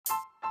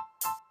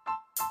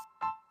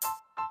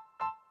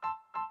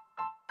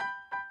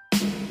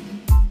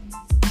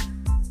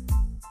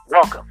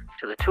Welcome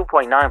to the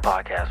 2.9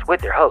 podcast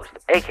with your host,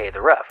 aka The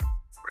Ref.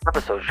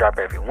 Episodes drop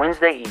every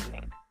Wednesday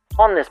evening.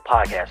 On this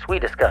podcast, we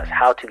discuss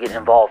how to get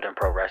involved in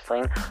pro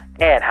wrestling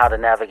and how to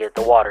navigate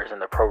the waters in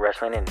the pro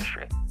wrestling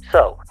industry.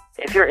 So,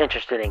 if you're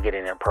interested in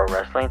getting in pro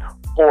wrestling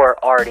or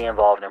already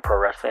involved in pro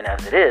wrestling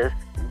as it is,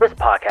 this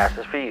podcast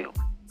is for you.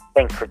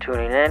 Thanks for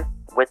tuning in.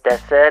 With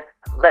that said,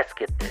 let's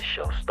get this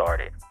show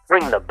started.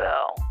 Ring the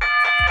bell.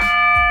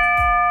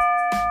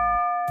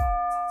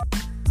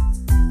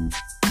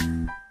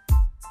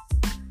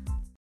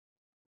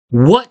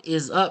 What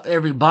is up,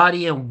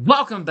 everybody, and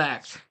welcome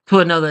back to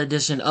another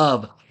edition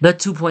of the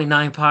 2.9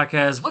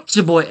 podcast with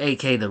your boy,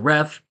 aka The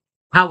Ref.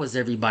 How is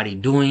everybody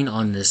doing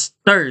on this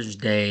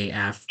Thursday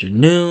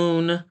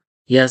afternoon?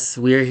 Yes,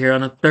 we are here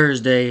on a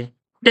Thursday,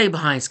 day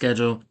behind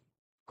schedule.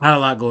 Had a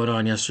lot going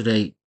on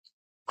yesterday.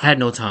 Had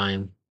no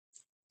time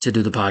to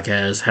do the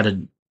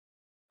podcast.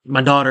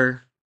 My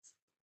daughter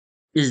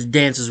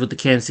dances with the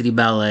Kansas City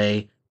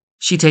Ballet.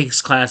 She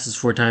takes classes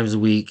 4 times a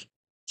week.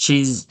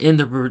 She's in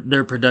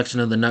their production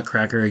of the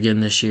Nutcracker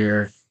again this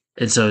year,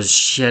 and so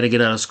she had to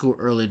get out of school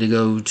early to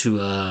go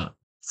to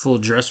full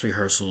dress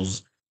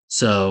rehearsals.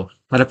 So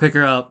I had to pick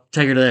her up,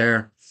 take her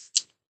there,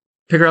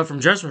 pick her up from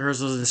dress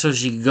rehearsals, and so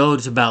she could go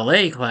to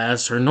ballet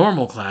class, her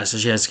normal class that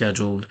she had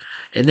scheduled,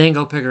 and then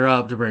go pick her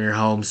up to bring her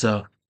home.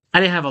 So I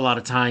didn't have a lot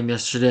of time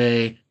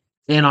yesterday,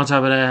 and on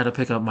top of that, I had to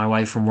pick up my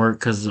wife from work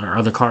because our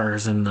other car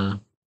is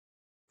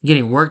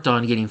getting worked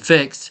on, getting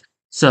fixed.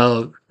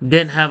 So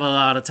didn't have a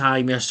lot of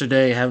time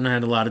yesterday. Haven't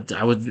had a lot of.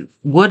 I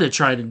would have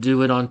tried to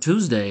do it on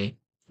Tuesday,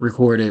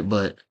 record it,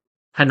 but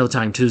had no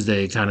time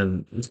Tuesday. Kind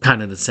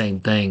of the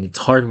same thing. It's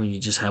hard when you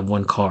just have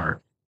one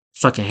car.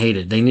 Fucking hate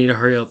it. They need to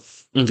hurry up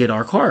and get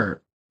our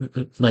car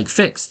like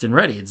fixed and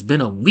ready. It's been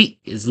a week.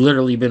 It's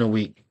literally been a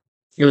week.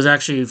 It was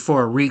actually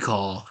for a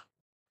recall,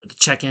 the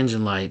check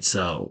engine light.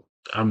 So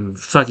I'm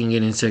fucking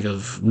getting sick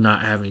of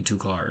not having 2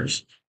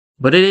 cars.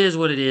 But it is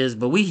what it is.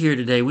 But we here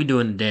today. We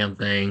doing the damn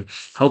thing.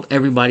 Hope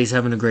everybody's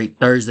having a great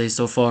Thursday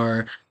so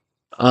far.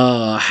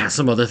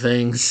 Some other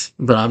things,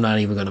 but I'm not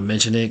even going to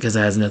mention it because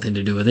it has nothing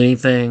to do with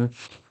anything.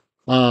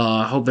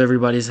 Hope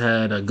everybody's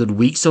had a good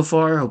week so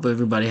far. Hope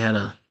everybody had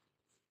a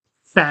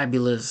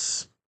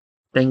fabulous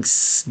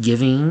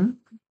Thanksgiving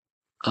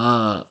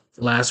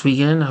last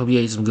weekend. Hope you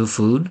ate some good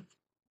food.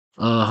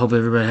 Hope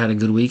everybody had a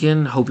good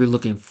weekend. Hope you're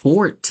looking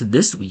forward to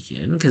this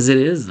weekend because it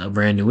is a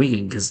brand new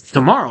weekend because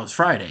tomorrow's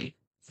Friday.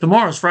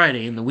 Tomorrow's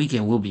Friday, and the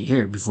weekend will be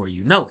here before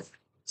you know it.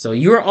 So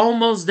you're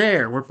almost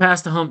there. We're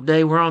past the hump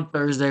day. We're on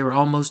Thursday. We're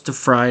almost to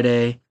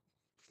Friday.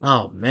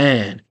 Oh,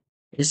 man.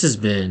 It's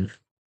been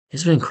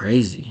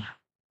crazy.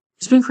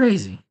 It's been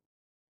crazy.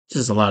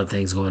 Just a lot of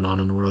things going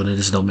on in the world that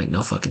just don't make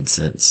no fucking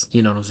sense.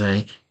 You know what I'm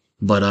saying?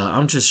 But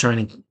I'm just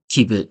trying to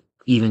keep it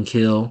even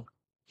kill.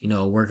 You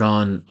know, work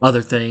on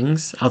other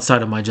things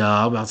outside of my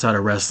job, outside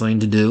of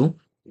wrestling to do.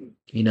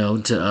 You know,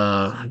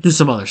 to do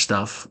some other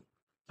stuff.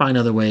 Find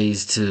other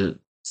ways to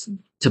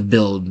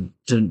build,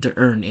 to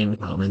earn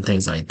income and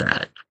things like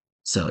that.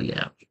 So,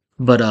 yeah.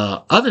 But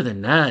other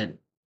than that,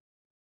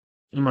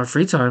 in my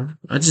free time,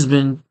 I've just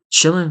been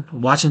chilling,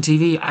 watching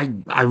TV.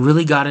 I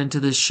really got into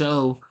this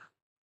show,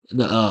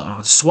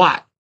 the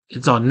SWAT.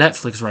 It's on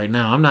Netflix right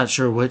now. I'm not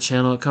sure what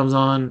channel it comes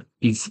on.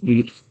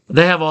 They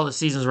have all the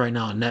seasons right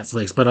now on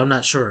Netflix, but I'm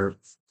not sure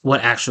what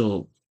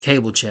actual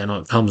cable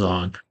channel it comes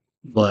on.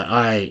 But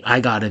I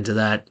got into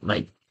that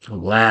like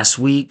last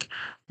week.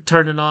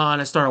 Turned it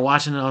on, I started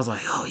watching it, I was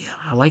like, oh yeah,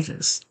 I like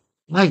this.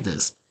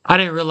 I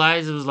didn't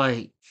realize it was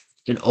like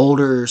an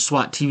older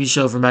SWAT TV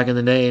show from back in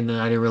the day, and then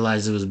I didn't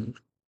realize it was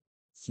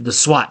the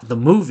SWAT, the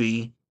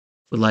movie,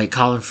 with like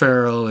Colin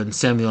Farrell and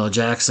Samuel L.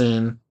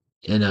 Jackson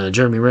and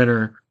Jeremy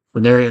Renner.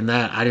 When they're in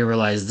that, I didn't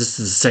realize this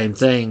is the same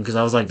thing, because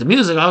I was like, the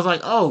music, I was like,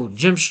 oh,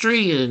 Jim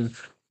Street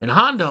and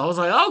Hondo. I was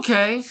like,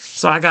 okay.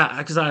 So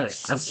because I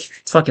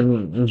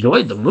fucking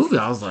enjoyed the movie.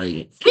 I was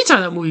like,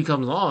 anytime that movie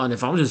comes on,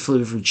 if I'm just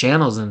flipping through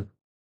channels and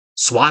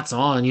SWAT's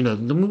on, you know,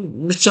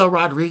 Michelle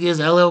Rodriguez,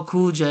 LL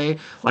Cool J,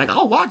 like,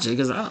 I'll watch it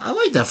because I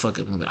like that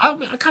fucking movie.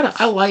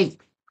 I like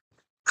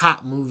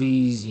cop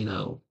movies, you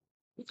know,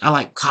 I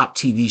like cop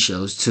TV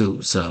shows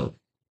too, so,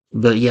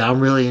 but yeah,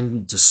 I'm really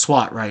into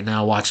SWAT right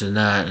now, watching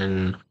that,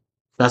 and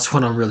that's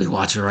what I'm really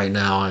watching right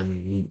now,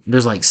 and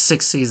there's like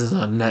 6 seasons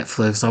on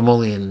Netflix. I'm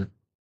only in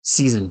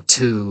season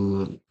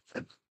 2.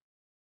 I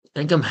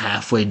think I'm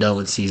halfway done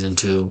with season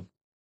 2.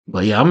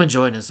 But yeah, I'm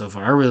enjoying it so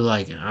far. I really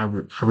like it. I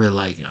really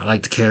like it. I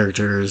like the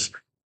characters.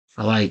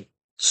 I like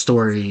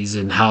stories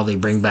and how they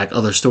bring back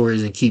other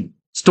stories and keep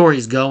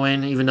stories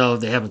going, even though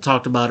they haven't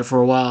talked about it for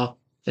a while.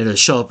 It'll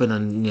show up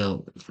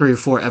in 3 or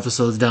 4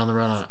 episodes down the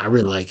road. I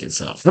really like it,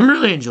 so I'm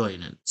really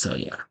enjoying it. So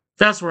yeah,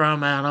 that's where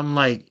I'm at. I'm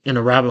like in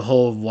a rabbit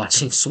hole of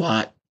watching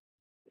SWAT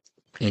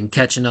and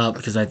catching up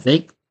because I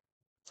think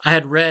I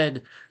had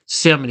read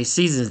see how many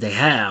seasons they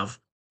have,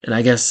 and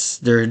I guess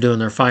they're doing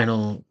their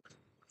final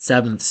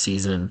 7th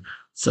season,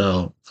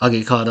 so I'll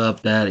get caught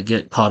up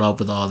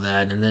with all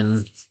that, and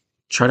then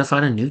try to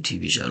find a new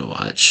TV show to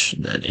watch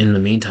that in the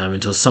meantime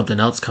until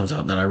something else comes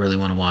out that I really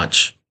want to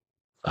watch.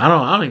 I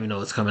don't even know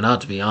what's coming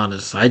out, to be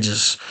honest. I'll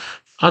just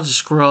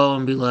scroll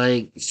and be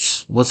like,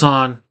 what's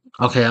on?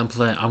 Okay, I'm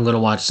gonna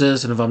watch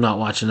this, and if I'm not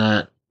watching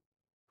that,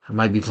 I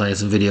might be playing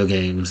some video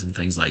games and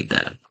things like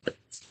that.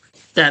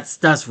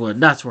 That's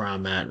where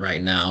I'm at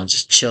right now.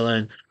 Just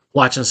chilling,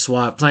 watching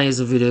SWAT, playing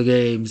some video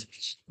games,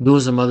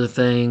 doing some other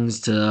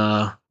things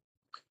to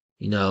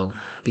you know,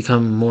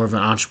 become more of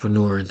an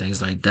entrepreneur and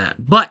things like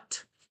that.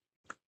 But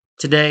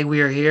today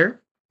we are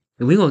here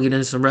and we're gonna get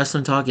into some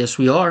wrestling talk. Yes,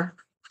 we are.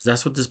 'Cause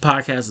that's what this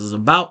podcast is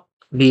about,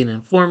 being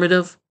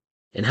informative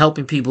and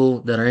helping people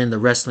that are in the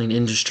wrestling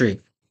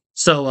industry.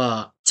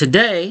 So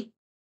today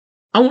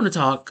I want to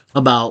talk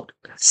about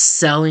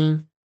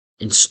selling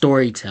and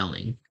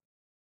storytelling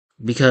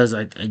because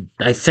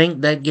I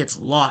think that gets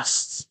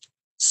lost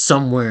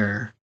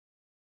somewhere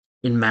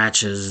in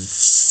matches,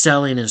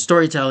 selling and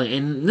storytelling.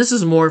 And this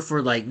is more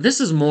for like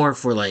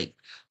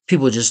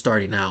people just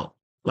starting out.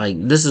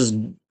 Like this is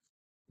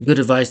good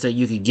advice that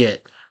you could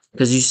get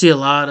because you see a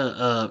lot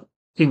of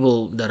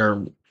people that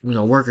are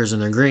workers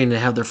in their green. They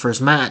have their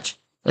first match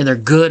and they're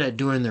good at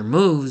doing their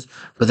moves,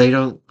 but they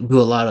don't do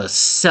a lot of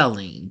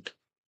selling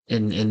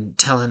and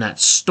telling that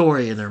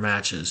story in their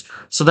matches.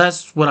 So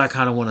that's what I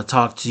kind of want to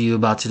talk to you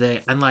about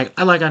today. And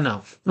I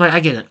know, like I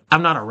get it.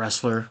 I'm not a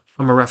wrestler.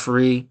 I'm a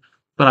referee,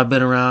 but I've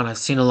been around. I've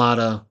seen a lot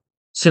of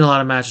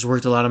matches,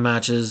 worked a lot of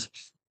matches.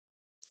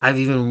 I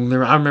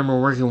remember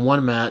working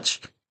one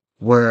match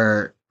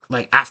where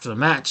like after the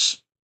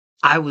match,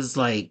 I was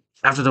like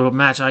after the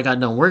match I got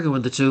done working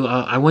with the two.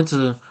 I went to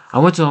him. I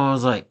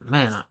was like,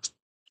 man,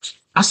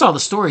 I saw the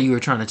story you were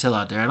trying to tell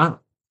out there, and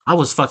I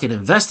was fucking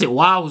invested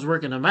while I was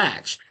working the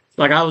match.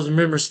 Like I was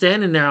remember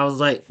standing there, I was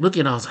like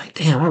looking, I was like,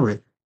 damn, I'm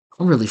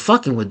really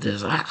fucking with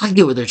this. I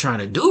get what they're trying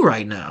to do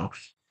right now.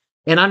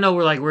 And I know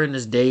we're in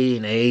this day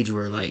and age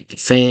where like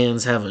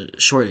fans have a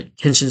short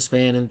attention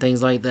span and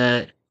things like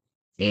that.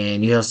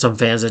 And you have some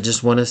fans that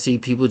just want to see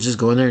people just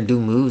go in there and do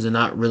moves and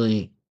not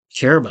really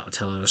care about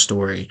telling a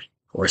story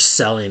or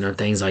selling or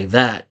things like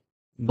that.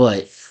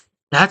 But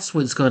that's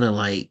what's gonna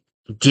like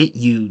get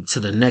you to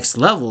the next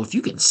level. If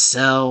you can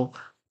sell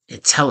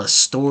and tell a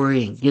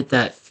story and get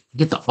the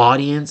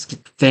audience,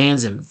 get the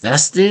fans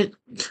invested,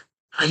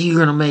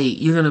 you're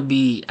gonna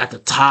be at the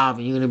top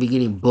and you're gonna be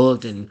getting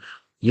booked and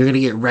you're gonna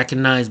get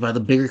recognized by the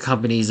bigger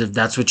companies if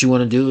that's what you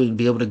want to do and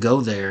be able to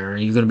go there.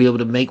 And you're gonna be able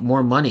to make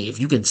more money if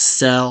you can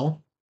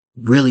sell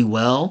really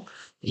well.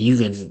 You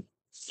can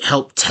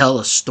help tell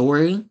a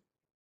story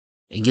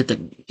and get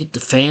the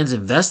fans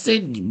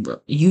invested.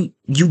 You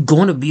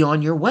going to be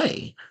on your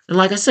way. And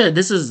like I said,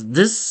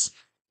 this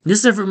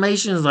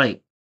information is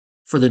like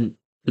for the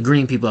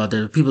green people out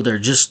there, the people that are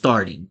just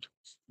starting.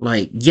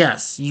 Like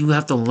yes, you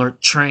have to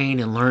train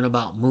and learn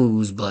about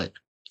moves, but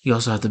you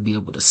also have to be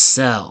able to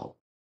sell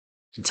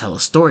and tell a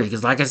story.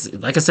 Because like I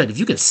said, if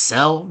you can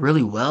sell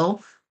really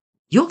well,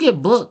 you'll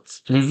get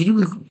booked. And if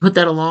you put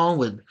that along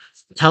with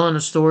telling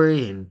a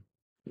story and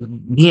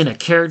being a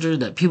character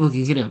that people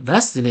can get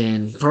invested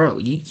in, bro,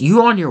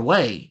 you're on your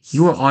way.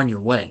 You are on your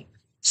way.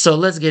 So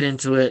let's get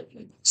into it.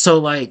 So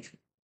like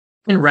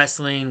in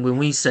wrestling, when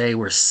we say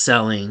we're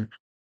selling,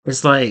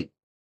 it's like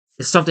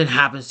if something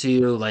happens to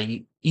you,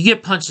 like you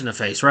get punched in the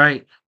face,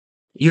 right?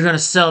 You're gonna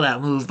sell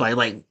that move by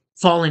like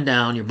falling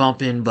down, you're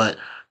bumping, but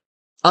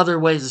other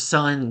ways of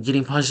selling and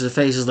getting punched in the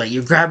face is like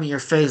you're grabbing your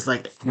face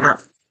like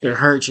it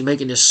hurts, you're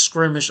making this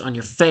skirmish on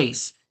your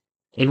face.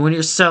 And when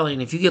you're selling,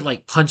 if you get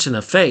like punched in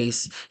the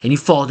face and you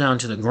fall down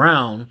to the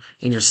ground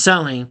and you're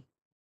selling,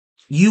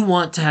 you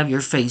want to have your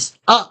face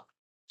up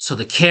so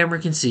the camera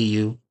can see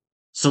you,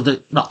 so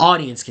that the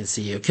audience can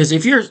see you. Because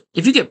if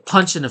you get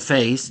punched in the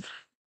face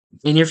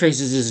and your face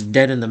is just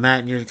dead in the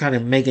mat and you're kind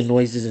of making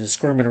noises and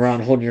squirming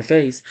around holding your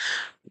face,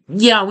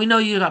 yeah, we know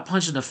you got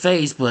punched in the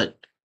face, but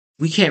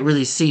we can't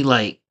really see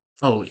like,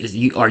 oh,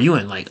 are you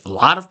in like a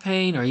lot of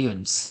pain? Are you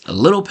in a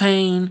little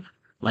pain?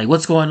 Like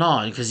what's going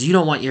on? Because you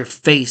don't want your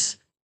face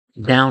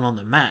down on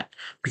the mat.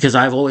 Because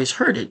I've always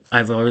heard it.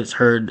 I've always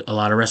heard a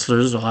lot of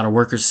wrestlers, a lot of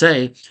workers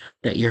say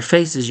that your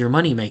face is your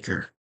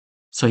moneymaker.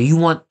 So you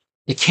want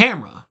the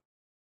camera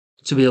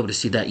to be able to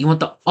see that. You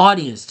want the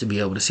audience to be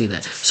able to see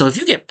that. So if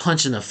you get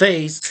punched in the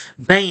face,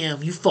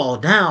 bam, you fall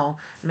down,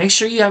 make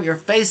sure you have your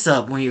face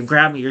up when you're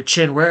grabbing your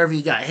chin, wherever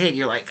you got hit.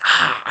 You're like,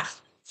 ah,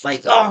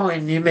 like, oh,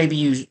 and then maybe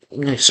you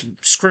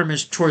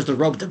scrimmage towards the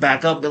rope to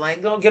back up, be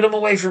like, go get him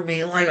away from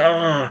me. Like,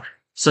 oh.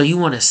 So you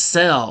want to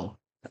sell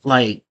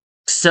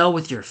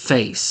with your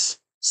face.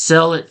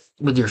 Sell it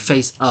with your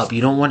face up.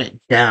 You don't want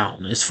it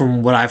down. It's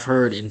from what I've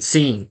heard and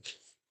seen.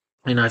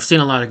 And I've seen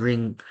a lot of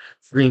green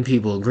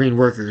people, green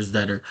workers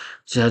that are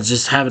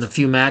just having a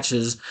few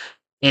matches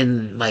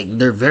and like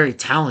they're very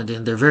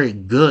talented, they're very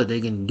good, they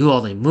can do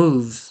all their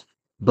moves,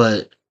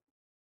 but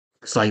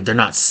it's like they're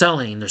not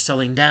selling, they're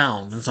selling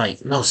down. It's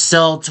like, no,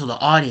 sell to the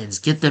audience,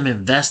 get them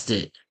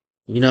invested.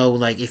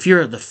 Like if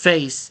you're the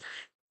face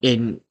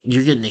and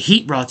you're getting the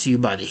heat brought to you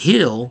by the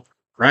heel,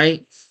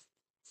 right?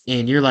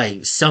 And you're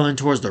like selling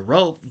towards the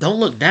rope,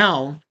 don't look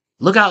down,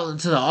 look out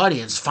into the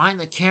audience, find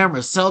the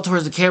camera, sell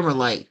towards the camera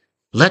like,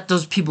 let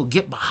those people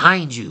get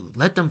behind you.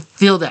 Let them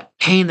feel that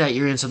pain that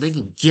you're in so they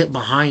can get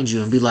behind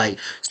you and be like,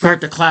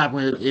 start to clap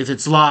if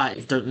it's live,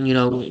 if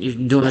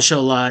you're doing a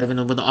show live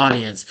and with the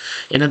audience.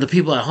 And then the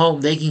people at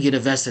home, they can get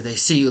invested. They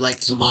see you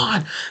like, come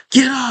on,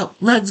 get up,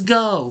 let's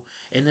go.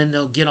 And then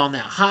they'll get on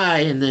that high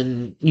and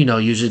then,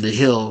 usually the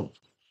hill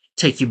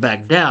take you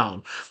back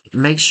down.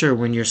 Make sure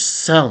when you're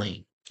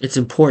selling, it's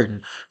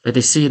important that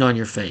they see it on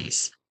your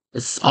face.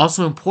 It's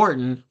also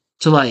important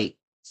to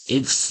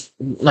it's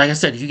like I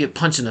said, if you get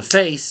punched in the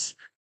face,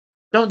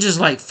 don't just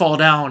fall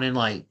down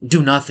and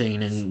do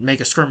nothing and make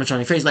a skirmish on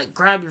your face. Like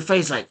grab your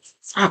face, like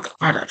fuck,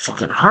 oh, that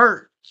fucking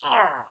hurt.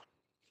 Ah.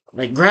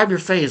 Like grab your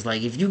face.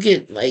 Like if you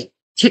get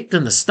kicked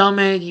in the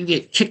stomach, you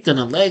get kicked in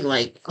the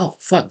leg, oh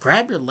fuck,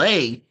 grab your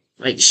leg.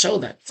 Like show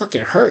that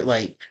fucking hurt.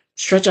 Like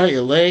stretch out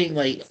your leg.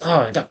 Like,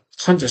 oh, I got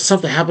punched or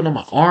something happened on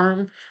my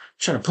arm.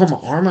 Trying to pull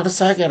my arm out of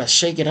sight, gotta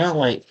shake it out.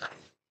 Like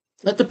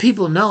let the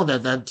people know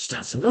that's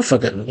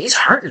motherfucker, he's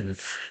hurting.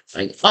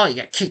 Like, oh, you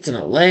got kicked in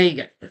the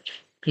leg,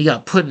 you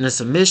got put in a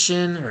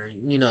submission, or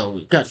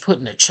got put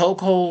in a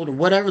chokehold, or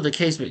whatever the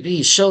case may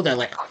be. Show that,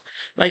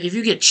 like if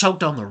you get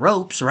choked on the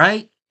ropes,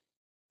 right?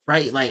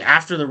 Like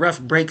after the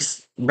ref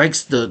breaks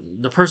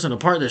the person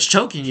apart that's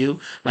choking you,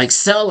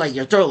 sell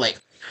your throat,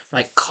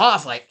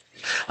 cough, like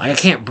I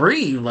can't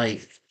breathe.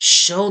 Like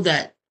show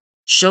that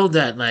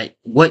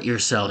what you're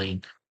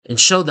selling, and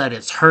show that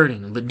it's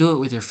hurting, but do it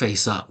with your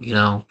face up.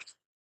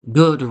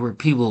 Do it to where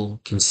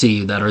people can see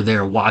you that are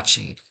there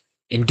watching,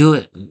 and do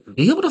it.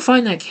 Be able to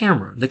find that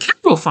camera. The camera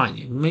will find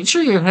you. Make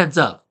sure your head's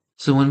up.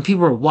 So when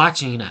people are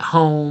watching at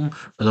home,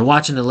 or they're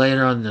watching it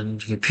later on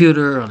the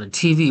computer, on the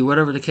TV,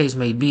 whatever the case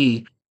may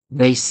be,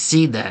 they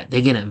see that.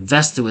 They get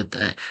invested with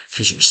that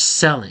because you're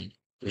selling.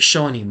 You're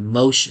showing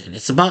emotion.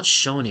 It's about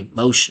showing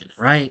emotion,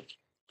 right?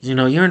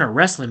 You're in a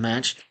wrestling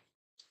match.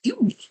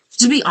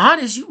 To be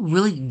honest, you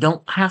really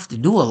don't have to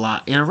do a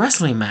lot in a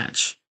wrestling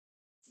match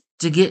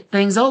to get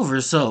things over.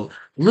 So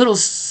little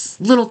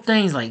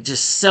things like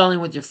just selling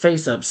with your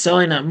face up,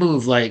 selling that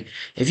move. Like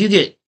if you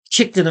get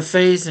kicked in the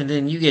face and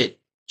then you get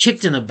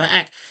kicked in the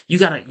back, you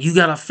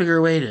gotta figure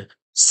a way to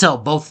sell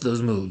both of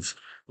those moves.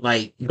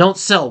 Like don't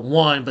sell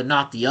one but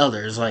not the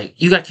others.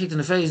 Like you got kicked in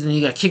the face and then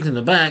you got kicked in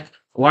the back.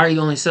 Why are you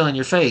only selling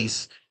your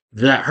face?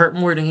 Did that hurt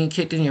more than getting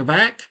kicked in your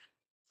back?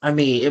 I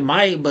mean, it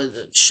might,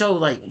 but show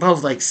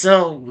both.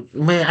 So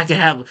man, I could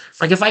have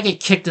if I get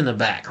kicked in the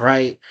back,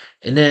 right,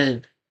 and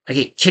then I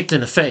get kicked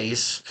in the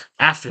face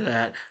after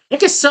that, I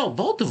can sell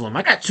both of them.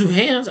 I got two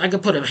hands. I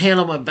can put a hand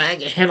on my back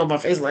and a hand on my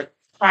face.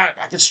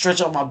 I can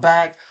stretch out my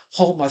back,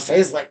 hold my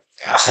face.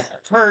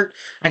 It hurt.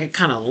 I can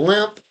kind of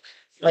limp.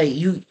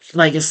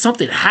 If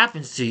something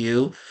happens to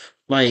you,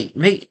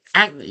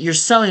 you're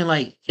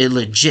selling it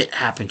legit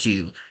happened to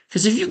you.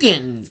 Because if you're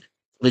getting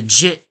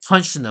legit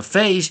punched in the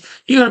face,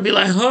 you're gonna be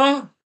like,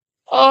 huh?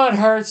 Oh, it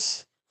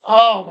hurts.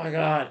 Oh my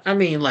god. I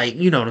mean,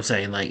 you know what I'm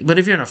saying. But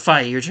if you're in a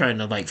fight, you're trying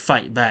to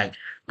fight back.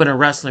 But in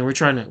wrestling, we're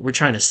trying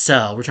to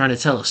sell. We're trying to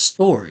tell a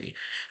story.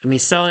 I mean,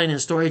 selling and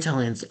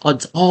storytelling,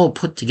 it's all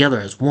put together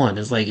as one.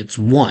 It's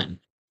one.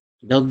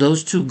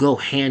 Those two go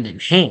hand in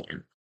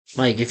hand.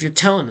 If you're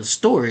telling a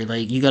story,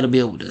 you got to be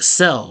able to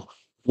sell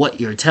what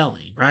you're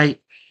telling,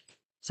 right?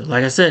 So,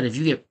 like I said, if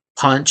you get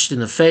punched in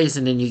the face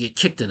and then you get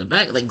kicked in the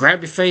back,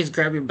 grab your face,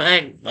 grab your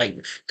back,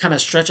 kind of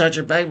stretch out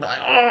your back,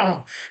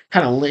 oh,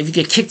 if you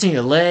get kicked in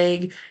your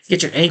leg,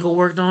 get your ankle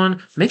worked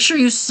on, make sure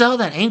you sell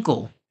that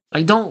ankle.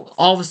 Don't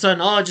all of a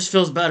sudden, oh, it just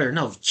feels better.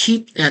 No,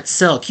 keep that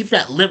sell, keep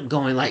that limp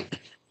going. I'm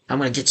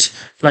gonna get you.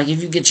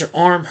 If you get your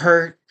arm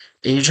hurt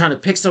and you're trying to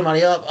pick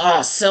somebody up,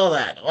 oh, sell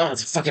that. Oh, it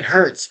fucking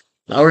hurts.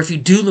 Or if you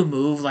do the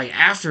move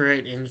after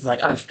it and it's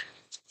oh,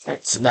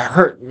 that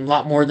hurt a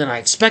lot more than I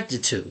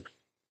expected to.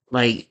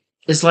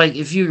 It's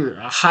if you're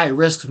a high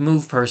risk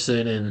move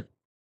person and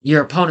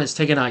your opponent's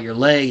taking out your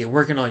leg and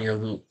working on your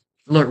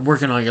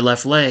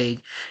left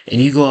leg,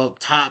 and you go up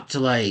top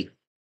to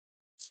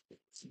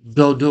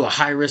go do a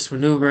high risk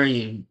maneuver and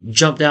you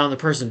jump down, the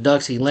person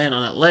ducks, he land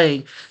on that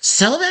leg,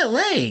 sell that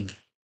leg.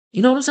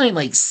 You know what I'm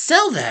saying?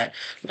 Sell that.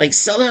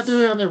 Sell that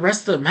through the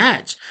rest of the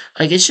match.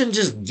 It shouldn't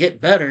just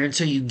get better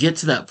until you get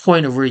to that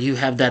point of where you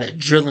have that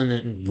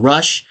adrenaline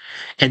rush.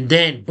 And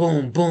then,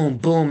 boom, boom,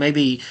 boom.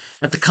 Maybe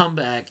at the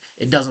comeback,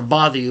 it doesn't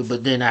bother you.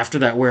 But then after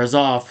that wears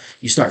off,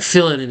 you start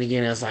feeling it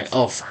again. And it's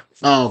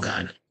oh,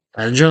 God.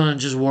 That adrenaline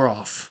just wore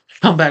off.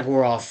 Comeback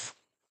wore off.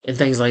 And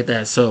things like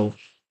that. So,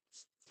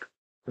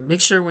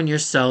 make sure when you're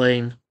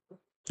selling,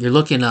 you're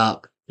looking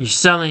up. You're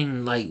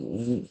selling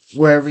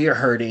wherever you're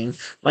hurting.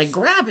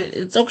 Grab it.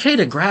 It's okay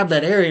to grab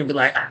that area and be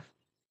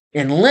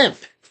and limp.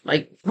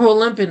 Throw a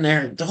limp in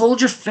there to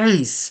hold your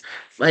face.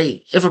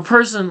 If a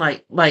person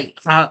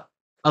I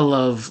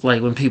love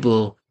when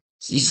people,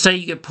 you say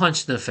you get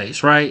punched in the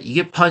face, right? You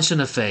get punched in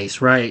the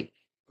face, right?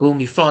 Boom,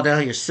 you fall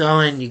down, you're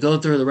selling, you go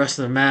through the rest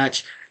of the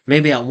match.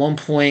 Maybe at one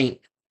point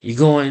you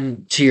go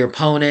into your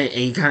opponent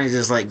and you kind of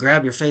just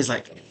grab your face,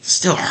 it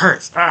still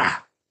hurts.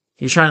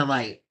 You're trying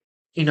to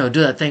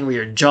do that thing with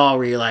your jaw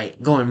where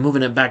you're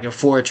moving it back and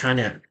forth, trying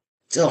to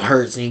still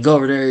hurts, and you go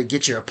over there,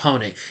 get your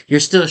opponent, you're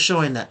still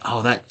showing that,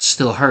 oh, that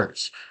still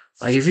hurts.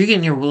 Like, if you're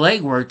getting your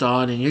leg worked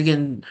on and you're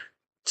getting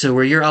to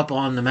where you're up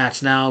on the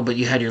match now, but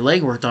you had your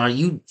leg worked on,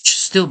 you should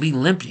still be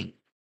limping.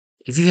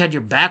 If you had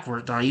your back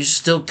worked on, you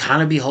should still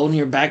kind of be holding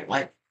your back,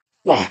 like,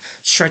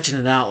 stretching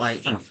it out,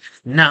 like,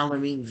 now let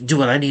me do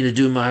what I need to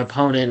do to my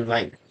opponent.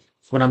 Like,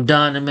 when I'm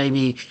done, and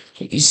maybe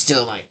you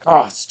still like,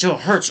 oh, it still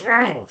hurts.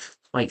 Oh.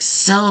 Like,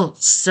 sell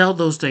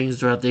those things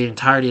throughout the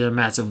entirety of the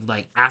match. Of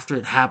like, after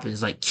it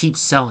happens, like, keep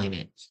selling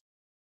it.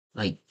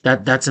 Like,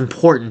 that's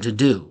important to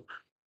do,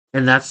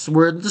 and that's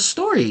where the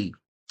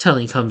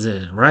storytelling comes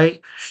in,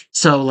 right?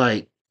 So,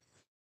 like,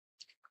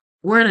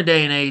 we're in a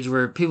day and age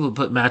where people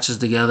put matches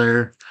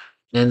together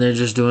and they're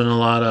just doing a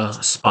lot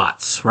of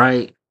spots,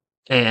 right?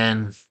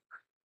 And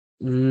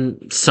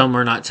some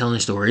are not telling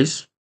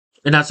stories,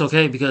 and that's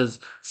okay because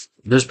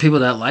there's people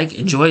that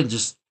enjoy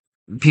just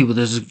people.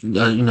 There's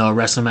a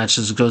wrestling match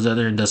that just goes out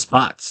there and does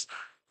spots,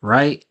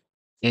 right?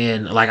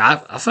 And like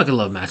I fucking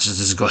love matches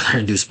that just go there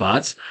and do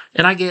spots,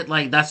 and I get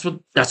like that's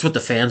what the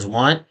fans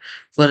want,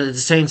 but at the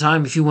same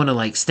time, if you want to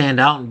like stand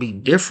out and be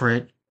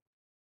different,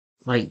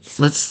 like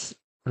let's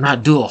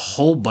not do a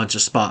whole bunch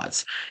of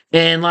spots.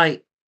 And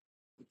like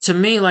to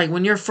me, like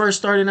when you're first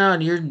starting out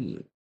and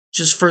you're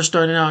just first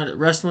starting out at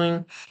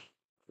wrestling,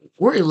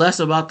 worry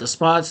less about the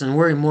spots and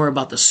worry more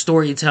about the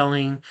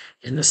storytelling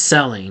and the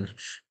selling.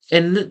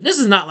 And this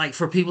is not like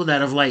for people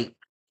that have like,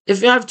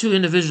 if you have two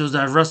individuals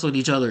that have wrestled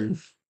each other,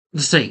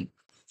 let's say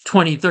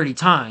 20, 30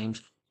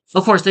 times,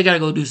 of course they got to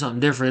go do something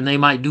different. They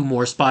might do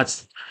more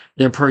spots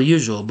than per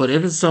usual. But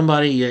if it's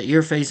somebody that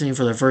you're facing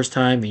for the first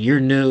time and you're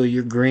new,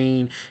 you're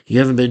green, you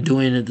haven't been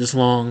doing it this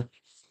long,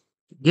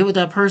 get with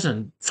that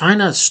person. Find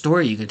out a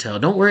story you can tell.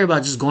 Don't worry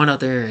about just going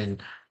out there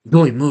and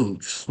doing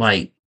moves.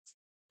 Like,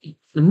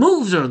 the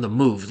moves are the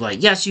moves.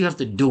 Like, yes, you have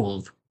to do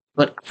them,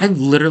 but I've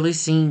literally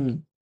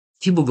seen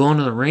people go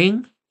into the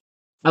ring.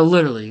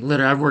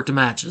 I've worked in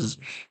matches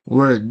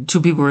where two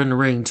people were in the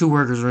ring, two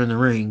workers were in the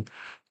ring,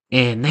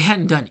 and they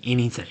hadn't done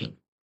anything.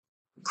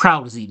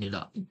 Crowd was eating it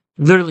up.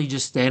 Literally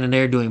just standing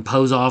there doing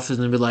pose offs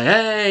and be like,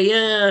 "Hey,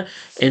 yeah,"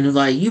 and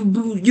like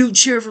you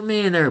cheer for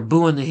me, and they're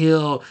booing the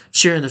heel,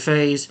 cheering the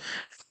face.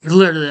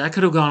 Literally, I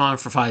could have gone on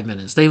for 5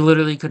 minutes. They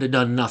literally could have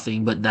done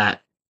nothing but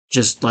that.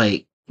 Just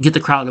like get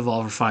the crowd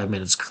involved for 5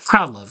 minutes.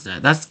 Crowd loves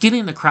that. That's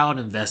getting the crowd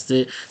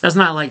invested. That's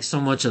not like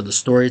so much of the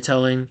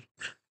storytelling,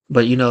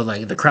 but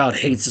like the crowd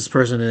hates this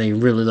person and they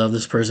really love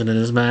this person in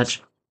this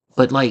match.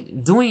 But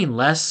like doing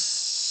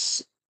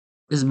less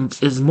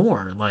is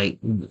more. Like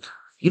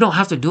you don't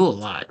have to do a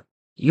lot.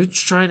 You're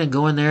just trying to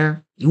go in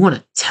there. You want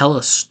to tell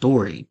a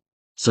story.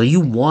 So you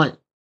want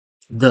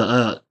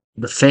the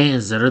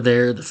fans that are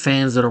there, the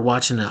fans that are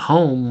watching at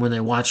home when they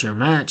watch your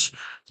match,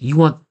 you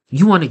want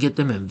to get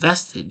them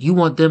invested. You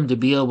want them to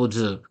be able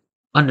to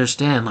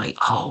understand, like,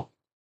 oh,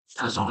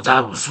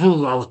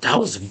 that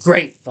was a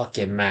great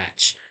fucking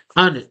match.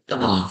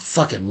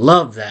 Fucking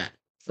love that.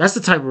 That's the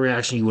type of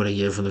reaction you want to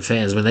get from the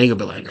fans when they could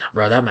be like,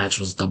 bro, that match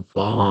was the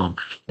bomb.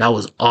 That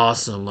was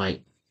awesome.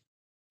 Like,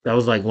 that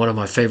was like one of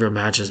my favorite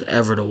matches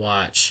ever to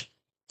watch.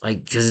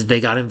 Like, because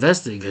they got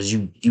invested, because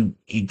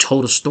you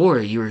told a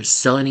story, you were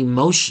selling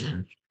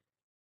emotion,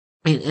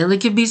 and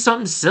it could be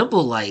something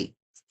simple like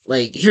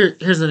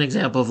here's an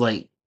example of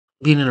like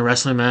being in a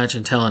wrestling match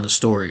and telling a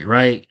story,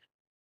 right?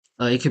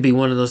 It could be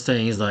one of those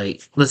things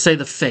like, let's say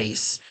the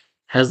face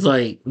has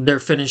like their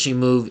finishing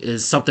move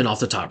is something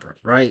off the top rope,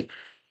 right?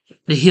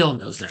 The heel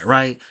knows that,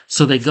 right?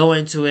 So they go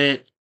into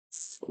it.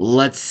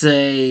 Let's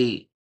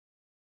say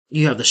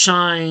you have the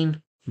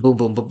shine, boom,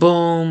 boom, boom,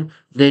 boom.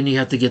 Then you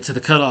have to get to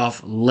the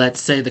cutoff. Let's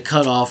say the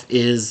cutoff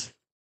is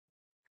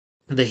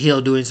the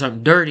heel doing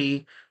something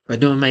dirty by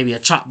doing maybe a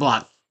chop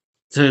block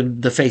to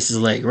the face's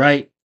leg,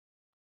 right?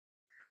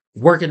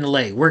 Working the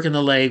leg, working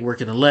the leg,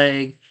 working the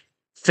leg.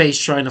 Face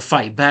trying to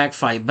fight back,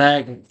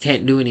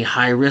 can't do any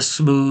high risk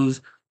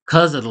moves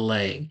because of the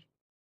leg.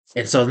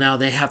 And so now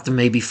they have to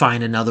maybe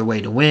find another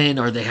way to win,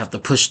 or they have to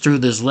push through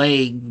this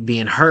leg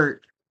being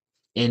hurt,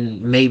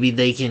 and maybe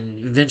they can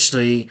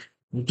eventually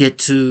get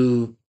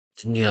to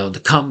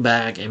the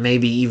comeback, and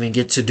maybe even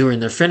get to doing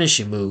their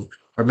finishing move,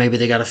 or maybe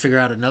they got to figure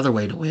out another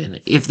way to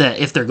win if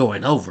they're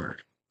going over,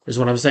 is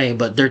what I'm saying.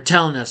 But they're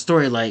telling that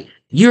story like,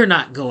 you're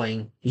not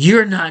doing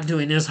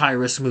this high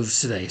risk moves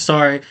today.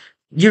 Sorry,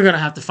 you're gonna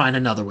have to find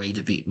another way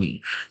to beat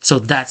me. So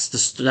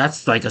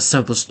that's like a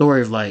simple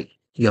story of like,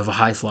 you have a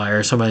high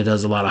flyer, somebody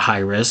does a lot of high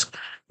risk,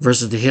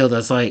 versus the heel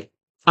that's like,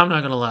 I'm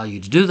not gonna allow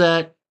you to do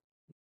that.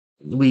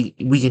 We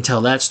can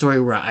tell that story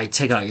where I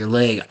take out your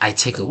leg, I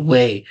take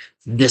away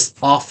this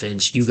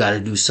offense, you got to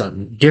do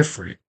something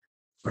different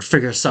or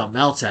figure something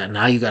else out.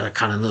 Now you got to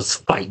kind of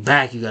just fight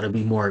back. You got to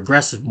be more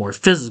aggressive, more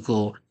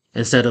physical,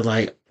 instead of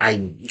like,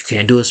 you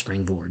can't do a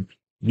springboard.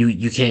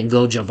 You can't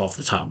go jump off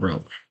the top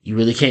rope. You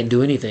really can't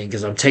do anything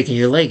because I'm taking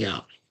your leg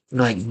out.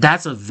 Like,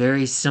 that's a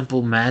very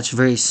simple match,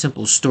 very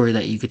simple story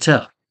that you could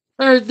tell.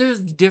 There's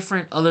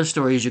different other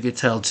stories you could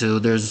tell too.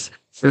 There's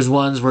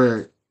ones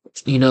where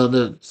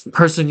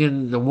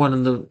the one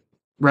of the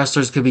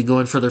wrestlers could be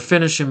going for their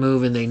finishing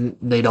move and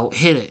they don't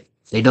hit it.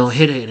 they don't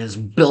hit it and it's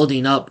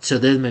building up to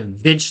them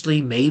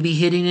eventually maybe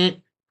hitting it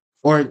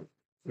or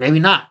maybe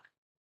not.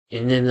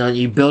 And then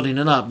you're building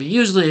it up. But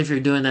usually, if you're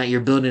doing that, you're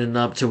building it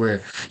up to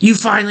where you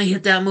finally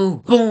hit that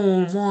move.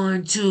 Boom,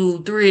 1,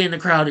 2, 3, and the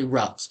crowd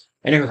erupts.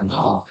 And they're like,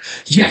 "Oh,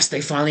 yes,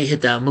 they finally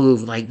hit that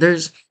move." Like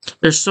there's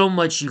so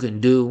much you can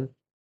do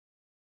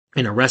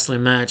in a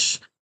wrestling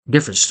match,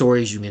 different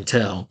stories you can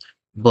tell.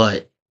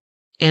 But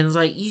and it's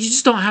like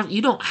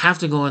you don't have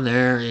to go in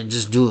there and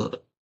just do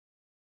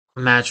a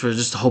match with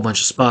just a whole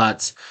bunch of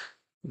spots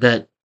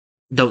that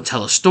don't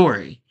tell a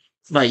story.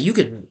 Like you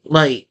can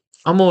like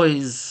I'm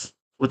always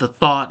with the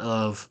thought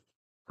of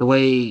the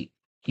way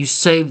you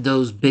save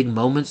those big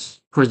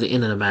moments towards the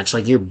end of the match.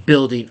 Like you're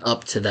building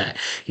up to that.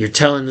 You're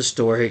telling the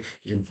story.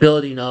 You're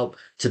building up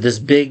to this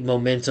big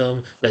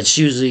momentum that's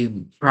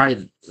usually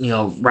right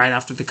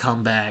after the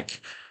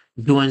comeback.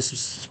 Doing some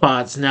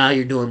spots. Now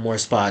you're doing more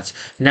spots.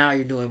 Now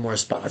you're doing more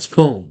spots.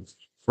 Boom.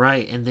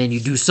 Right, and then you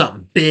do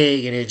something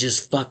big, and it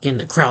just fucking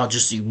the crowd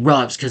just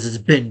erupts because it's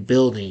been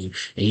building,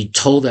 and you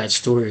told that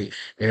story.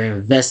 They're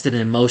invested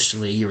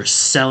emotionally. You were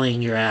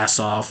selling your ass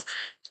off,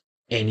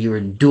 and you were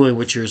doing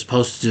what you were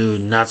supposed to do,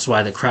 and that's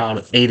why the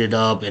crowd ate it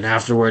up. And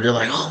afterward, they're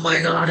like, "Oh my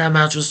god, that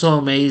match was so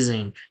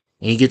amazing!"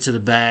 And you get to the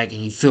back,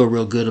 and you feel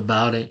real good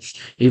about it.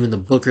 Even the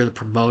booker, the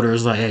promoter,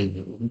 is like, "Hey,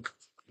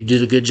 you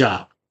did a good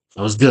job.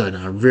 That was good.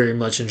 I very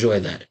much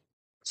enjoyed that."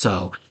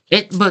 So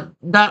but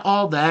not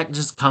all that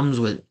just comes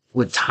with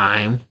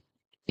time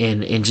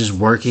and just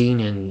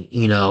working and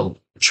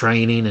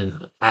training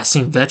and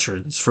asking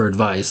veterans for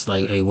advice.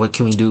 Like, hey, what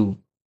can we do?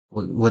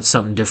 What's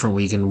something different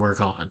we can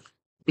work on?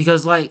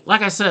 Because like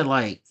I said,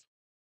 like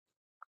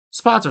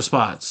spots are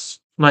spots.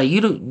 Like you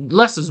do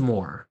less is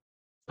more.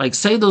 Like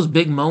save those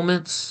big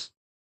moments.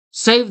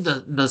 Save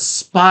the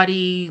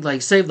spotty,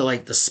 like save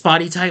the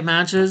spotty type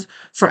matches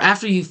for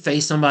after you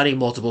face somebody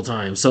multiple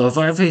times. So if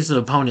I face an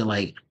opponent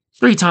like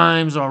 3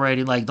 times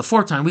already, like the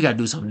 4th time we gotta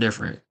do something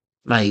different.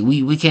 Like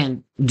we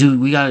can't do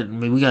we gotta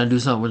do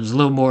something where there's a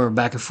little more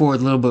back and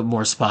forth, a little bit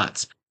more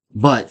spots.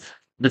 But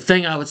the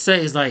thing I would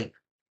say is like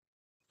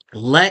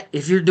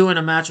if you're doing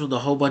a match with a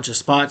whole bunch of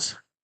spots,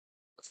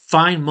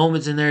 find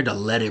moments in there to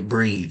let it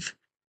breathe.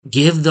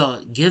 Give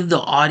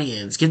the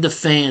audience, give the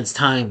fans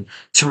time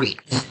to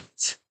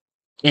react,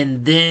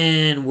 and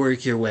then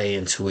work your way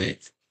into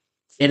it.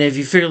 And if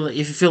you feel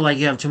like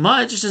you have too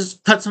much,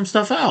 just cut some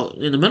stuff out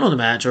in the middle of the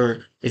match,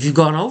 or if you've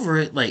gone over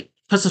it, like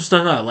cut some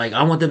stuff out. Like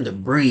I want them to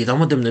breathe. I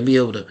want them to be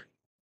able to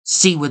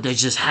see what they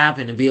just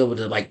happened and be able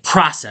to like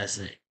process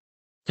it.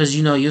 Because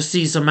you'll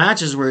see some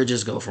matches where it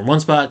just go from one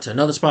spot to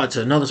another spot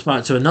to another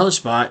spot to another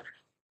spot,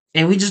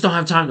 and we just don't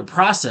have time to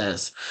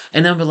process.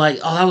 And then be like,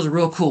 oh, that was a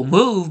real cool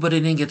move, but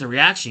it didn't get the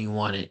reaction you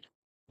wanted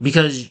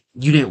because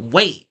you didn't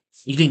wait.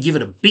 You didn't give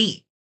it a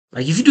beat.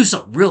 Like if you do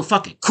something real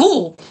fucking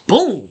cool,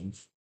 boom,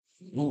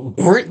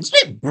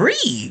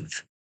 breathe.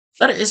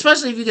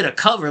 Especially if you get a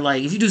cover,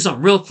 like if you do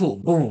something real cool,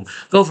 boom,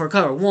 go for a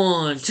cover.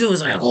 1, 2,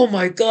 it's like, oh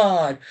my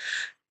god,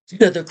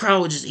 the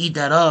crowd would just eat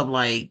that up.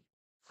 Like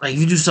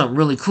you do something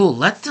really cool,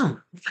 let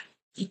the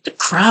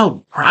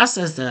crowd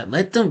process that.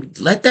 Let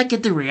that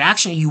get the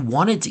reaction you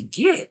wanted to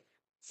get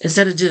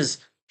instead of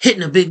just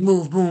hitting a big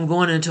move, boom,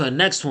 going into a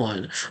next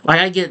one. Like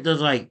I get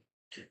the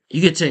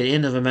you get to the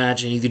end of a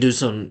match and you can do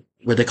some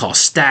what they call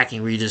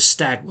stacking, where you just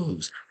stack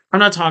moves. I'm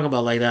not talking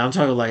about like that. I'm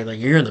talking like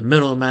you're in the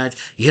middle of a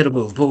match, you hit a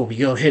move, boom,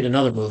 you go hit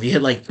another move. You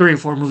hit like 3 or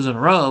 4 moves in a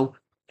row,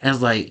 and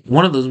it's like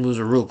one of those moves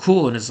are real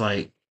cool, and it's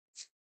like,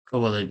 oh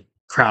well, the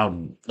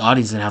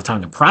audience didn't have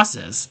time to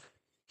process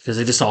because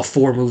they just saw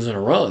 4 moves in a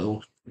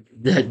row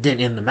that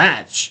didn't end the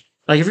match.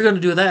 Like if you're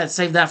gonna do that,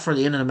 save that for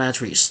the end of the match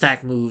where you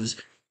stack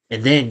moves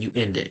and then you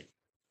end it.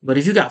 But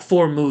if you got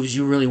 4 moves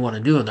you really want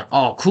to do and they're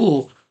all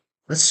cool,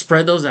 let's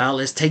spread those out.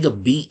 Let's take a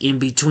beat in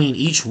between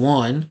each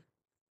one.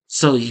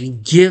 So you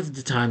give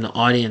the time the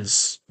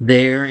audience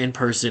there in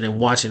person and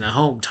watching at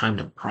home time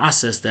to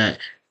process that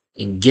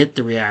and get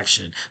the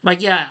reaction.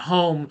 Like yeah, at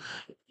home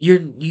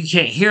you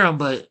can't hear them,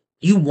 but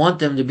you want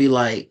them to be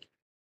like,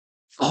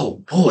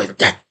 "Oh boy,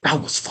 that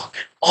was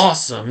fucking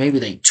awesome." Maybe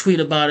they tweet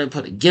about it,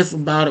 put a gif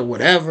about it,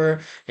 whatever,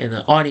 and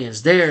the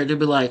audience there they'll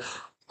be like,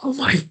 "Oh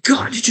my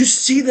god, did you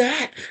see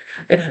that?"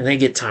 And then they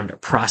get time to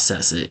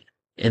process it,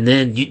 and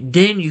then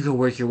you can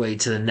work your way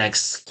to the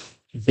next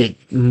big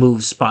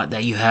move spot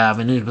that you have,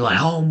 and it'd be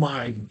like, oh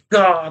my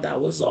god,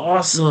 that was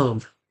awesome.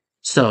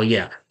 So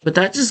yeah, but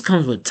that just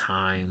comes with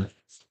time,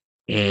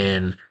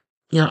 and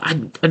I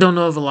don't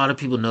know if a lot of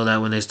people know that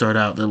when they start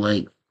out. They're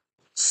like,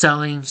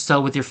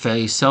 sell with your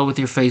face, sell with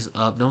your face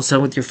up, don't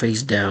sell with your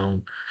face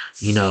down.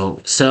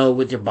 Sell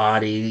with your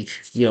body.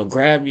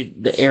 Grab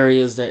the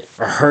areas that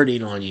are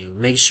hurting on you.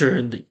 Make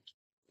sure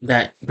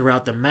that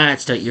throughout the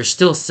match that you're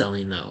still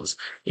selling those.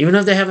 Even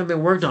if they haven't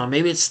been worked on,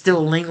 maybe it's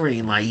still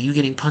lingering, like you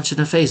getting punched in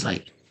the face,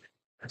 like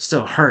it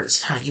still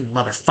hurts. You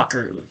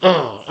motherfucker.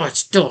 Oh, it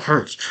still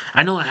hurts.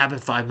 I know it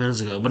happened 5 minutes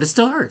ago, but it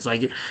still hurts.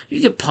 Like you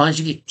get punched,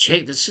 you get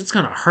kicked, this shit's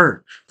gonna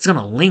hurt. It's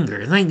gonna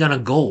linger. It ain't gonna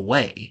go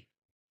away.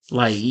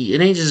 Like, it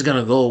ain't just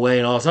gonna go away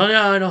and all. So,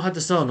 yeah, I don't have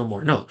to sell no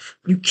more. No,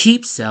 you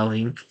keep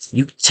selling.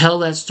 You tell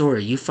that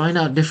story. You find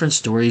out different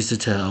stories to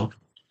tell.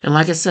 And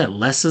like I said,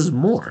 less is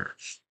more.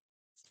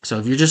 So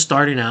if you're just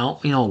starting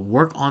out,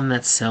 work on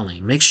that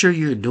selling. Make sure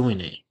you're doing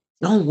it.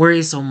 Don't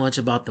worry so much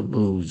about the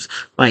moves.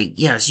 Like,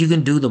 yes, you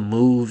can do the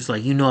moves,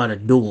 like you know how to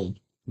do them.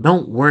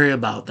 Don't worry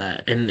about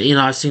that. And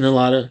I've seen a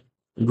lot of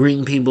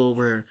green people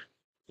where,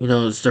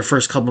 it's their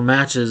first couple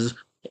matches,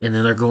 and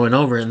then they're going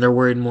over and they're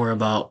worried more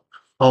about,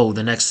 oh,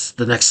 the next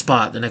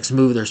spot, the next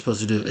move they're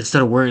supposed to do,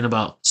 instead of worrying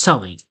about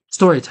selling,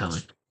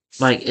 storytelling.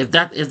 Like, if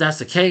that's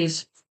the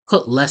case,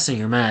 put less in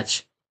your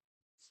match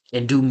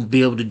and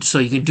be able to, so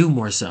you can do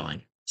more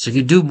selling. So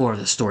you can do more of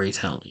the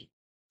storytelling.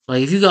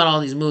 Like, if you got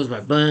all these moves by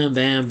bam,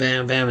 bam,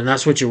 bam, bam, and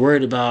that's what you're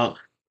worried about,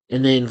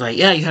 and then like,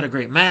 yeah, you had a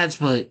great match,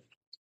 but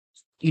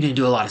you didn't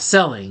do a lot of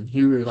selling.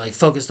 You were like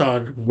focused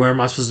on, where am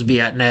I supposed to be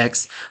at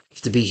next? I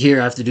have to be here,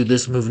 I have to do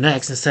this move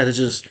next, instead of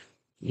just,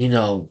 you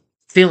know,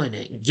 feeling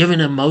it, giving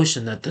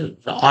emotion that the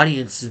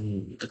audience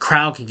and the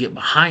crowd can get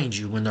behind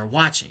you when they're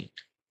watching.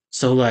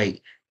 So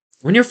like,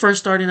 when you're first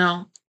starting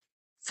out,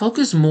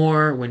 focus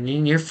more,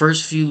 in your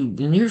first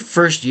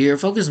year,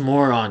 focus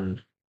more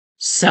on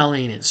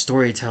selling and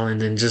storytelling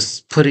than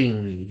just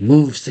putting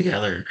moves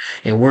together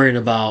and worrying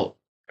about,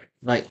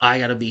 like, I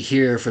gotta be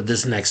here for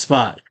this next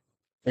spot,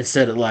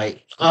 instead of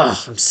like,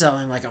 oh, I'm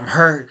selling like I'm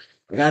hurt,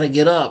 I gotta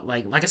get up.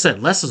 Like I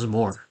said, less is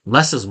more.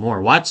 Less is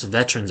more. Watch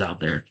veterans out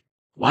there.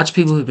 Watch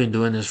people who've been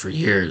doing this for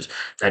years,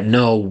 that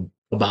know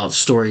about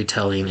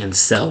storytelling and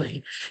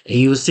selling, and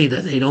you will see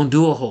that they don't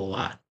do a whole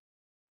lot.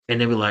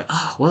 And they'll be like,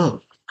 oh,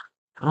 well,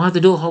 I don't have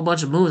to do a whole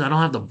bunch of moves. I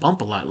don't have to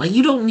bump a lot. Like,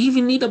 you don't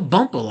even need to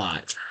bump a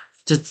lot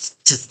to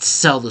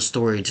sell the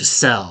story, to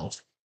sell.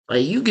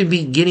 Like, you could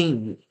be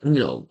getting,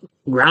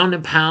 ground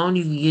and pound.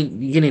 You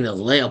can you're getting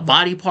a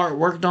body part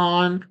worked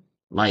on,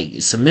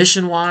 like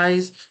submission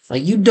wise.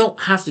 Like, you don't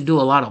have to do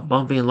a lot of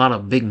bumping, a lot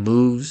of big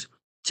moves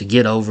to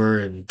get over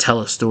and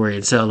tell a story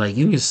and sell. Like,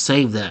 you can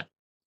save that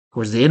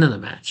towards the end of the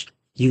match.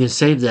 You can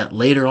save that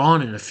later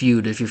on in a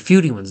feud if you're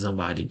feuding with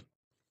somebody.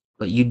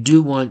 But you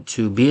do want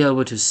to be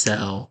able to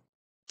sell,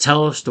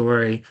 tell a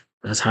story.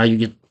 That's how you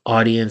get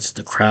audience,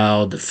 the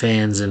crowd, the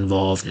fans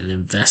involved and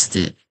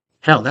invested.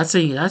 Hell, that's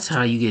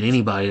how you get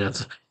anybody.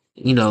 That's,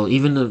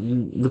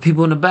 even the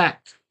people in the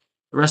back,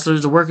 the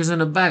wrestlers, the workers in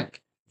the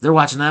back. They're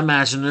watching that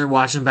match and they're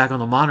watching back on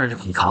the monitor.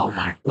 They're like, oh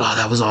my god,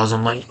 that was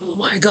awesome! Like, oh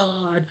my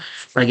god,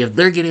 like, if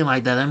they're getting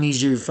like that, that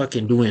means you're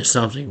fucking doing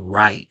something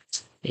right.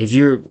 If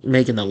you're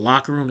making the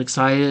locker room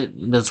excited,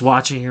 that's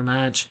watching your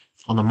match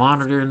on the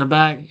monitor in the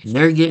back, and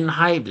they're getting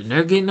hyped and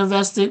they're getting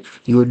invested,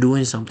 you are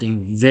doing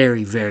something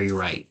very, very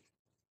right.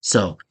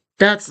 So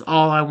that's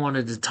all I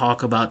wanted to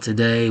talk about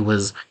today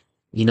was,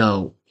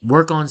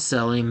 work on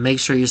selling, make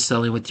sure you're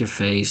selling with your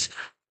face,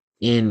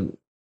 and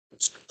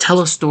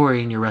tell a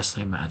story in your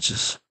wrestling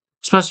matches,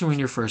 especially when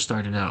you're first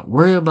starting out.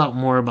 Worry about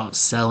more about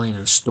selling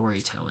and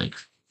storytelling.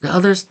 The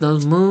others,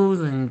 those moves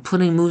and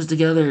putting moves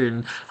together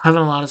and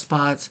having a lot of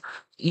spots,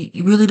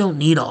 you really don't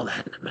need all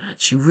that in the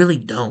match. You really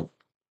don't.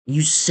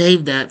 You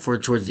save that for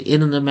towards the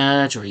end of the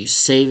match, or you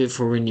save it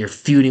for when you're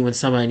feuding with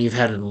somebody and you've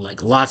had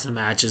like lots of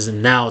matches,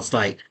 and now it's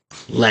like,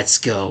 let's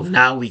go.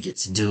 Now we get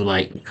to do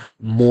like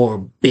more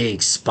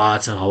big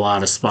spots and a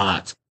lot of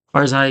spots.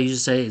 Or as I used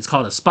to say, it's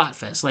called a spot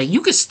fest. Like,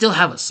 you could still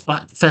have a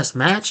spot fest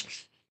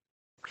match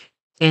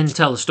and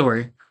tell a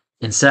story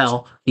and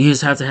sell. You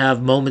just have to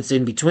have moments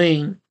in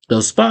between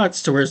those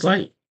spots to where it's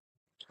like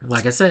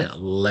I said,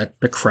 let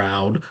the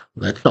crowd,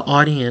 let the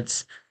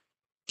audience,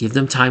 give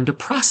them time to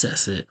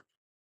process it.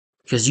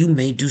 Because you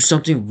may do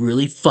something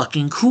really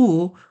fucking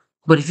cool,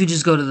 but if you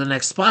just go to the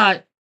next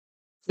spot,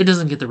 it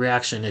doesn't get the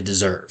reaction it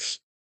deserves.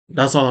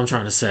 That's all I'm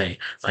trying to say.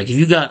 Like, if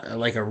you got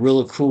like a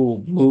really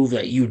cool move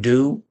that you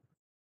do,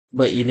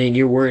 but then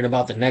you're worried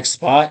about the next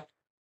spot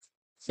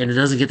and it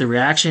doesn't get the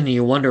reaction and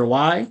you wonder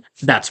why,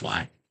 that's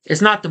why.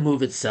 It's not the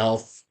move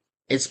itself.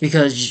 It's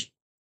because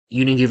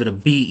you didn't give it a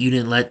beat. You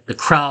didn't let the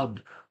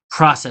crowd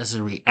process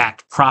and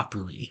react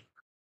properly.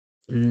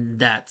 And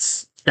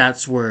that's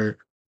where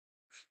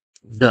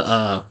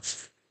the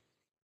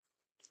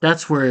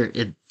that's where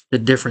the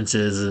difference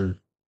is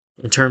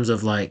in terms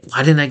of, like, why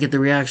didn't I get the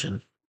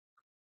reaction?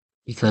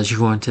 Because you're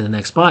going to the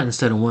next spot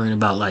instead of worrying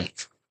about,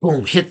 like,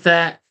 boom, hit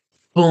that,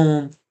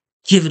 boom,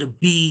 give it a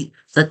beat,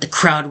 let the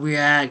crowd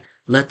react,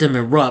 let them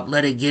erupt,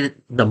 let it get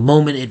the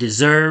moment it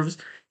deserves,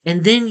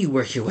 and then you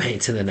work your way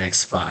to the next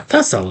spot.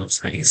 That's all I'm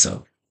saying.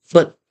 So,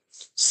 but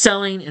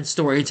selling and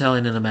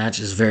storytelling in a match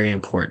is very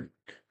important.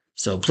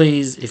 So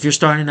please, if you're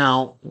starting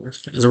out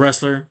as a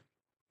wrestler,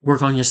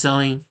 work on your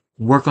selling,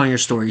 work on your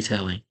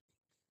storytelling.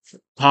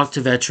 Talk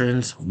to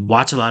veterans,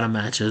 watch a lot of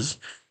matches.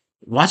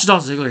 Watch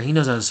Dolph Ziggler, he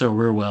knows how to sell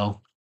real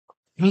well.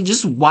 I mean,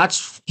 just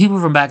watch people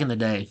from back in the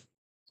day,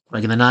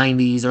 like in the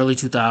 90s, early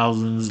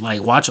 2000s.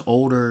 Like, watch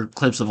older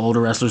clips of older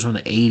wrestlers from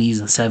the 80s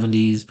and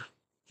 70s.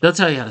 They'll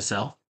tell you how to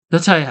sell. They'll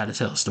tell you how to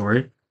tell a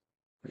story.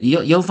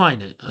 You'll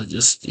find it.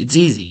 It's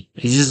easy.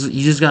 You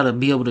just gotta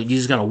be able to. You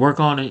just gotta work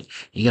on it.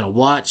 You gotta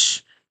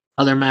watch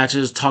other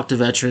matches, talk to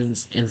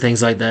veterans, and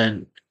things like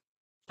that.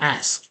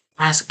 ask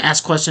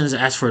questions,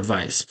 ask for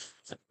advice.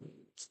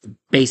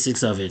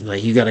 Basics of it.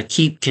 Like you got to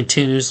keep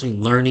continuously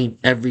learning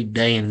every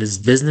day in this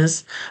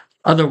business.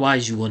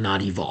 Otherwise, you will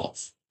not evolve.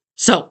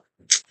 So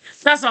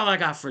that's all I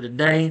got for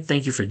today.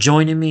 Thank you for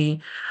joining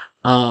me.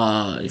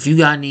 If you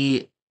got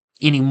any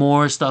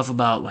more stuff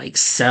about like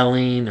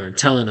selling or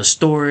telling a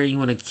story, you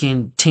want to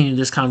continue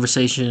this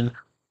conversation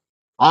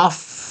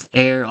off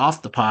air,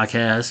 off the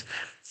podcast,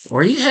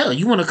 or hell,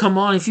 you want to come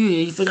on if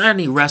you got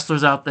any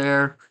wrestlers out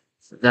there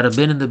that have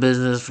been in the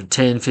business for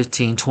 10,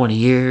 15, 20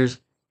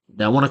 years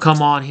that want to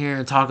come on here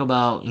and talk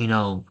about,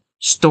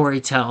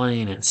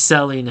 storytelling and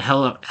selling and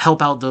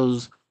help out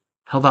those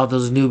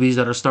newbies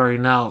that are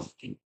starting out,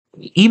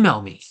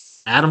 email me,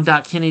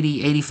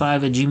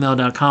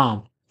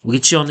 adam.kennedy85@gmail.com. We'll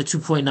get you on the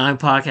 2.9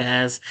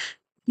 podcast.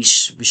 Be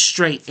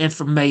straight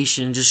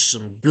information, just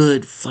some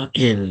good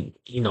fucking,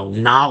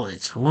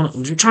 knowledge.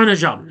 I'm trying to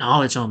drop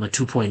knowledge on the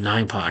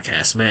 2.9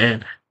 podcast,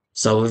 man.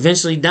 So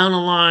eventually down the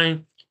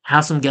line,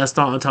 have some guests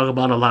on and talk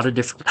about a lot of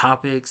different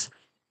topics.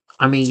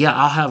 I mean, yeah,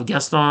 I'll have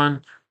guests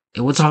on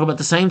and we'll talk about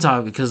the same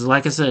topic because,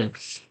 like I said,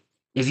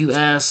 if you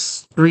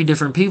ask three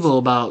different people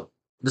about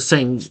the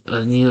same,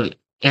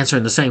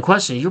 answering the same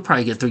question, you'll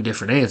probably get three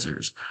different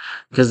answers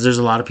because there's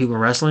a lot of people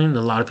in wrestling.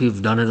 A lot of people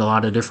have done it a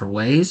lot of different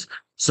ways.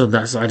 So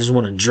I just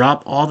want to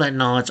drop all that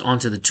knowledge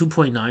onto the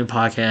 2.9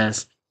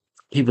 podcast.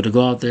 People to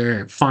go out there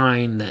and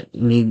find that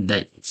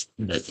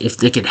if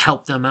they can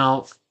help them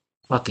out,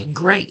 fucking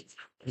great.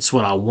 It's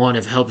what I want.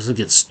 If it helps them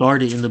get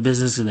started in the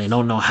business and they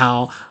don't know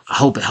how, I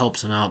hope it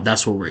helps them out.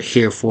 That's what we're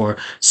here for.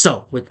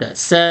 So with that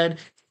said,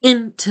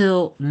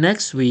 until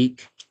next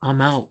week,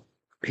 I'm out.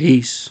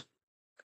 Peace.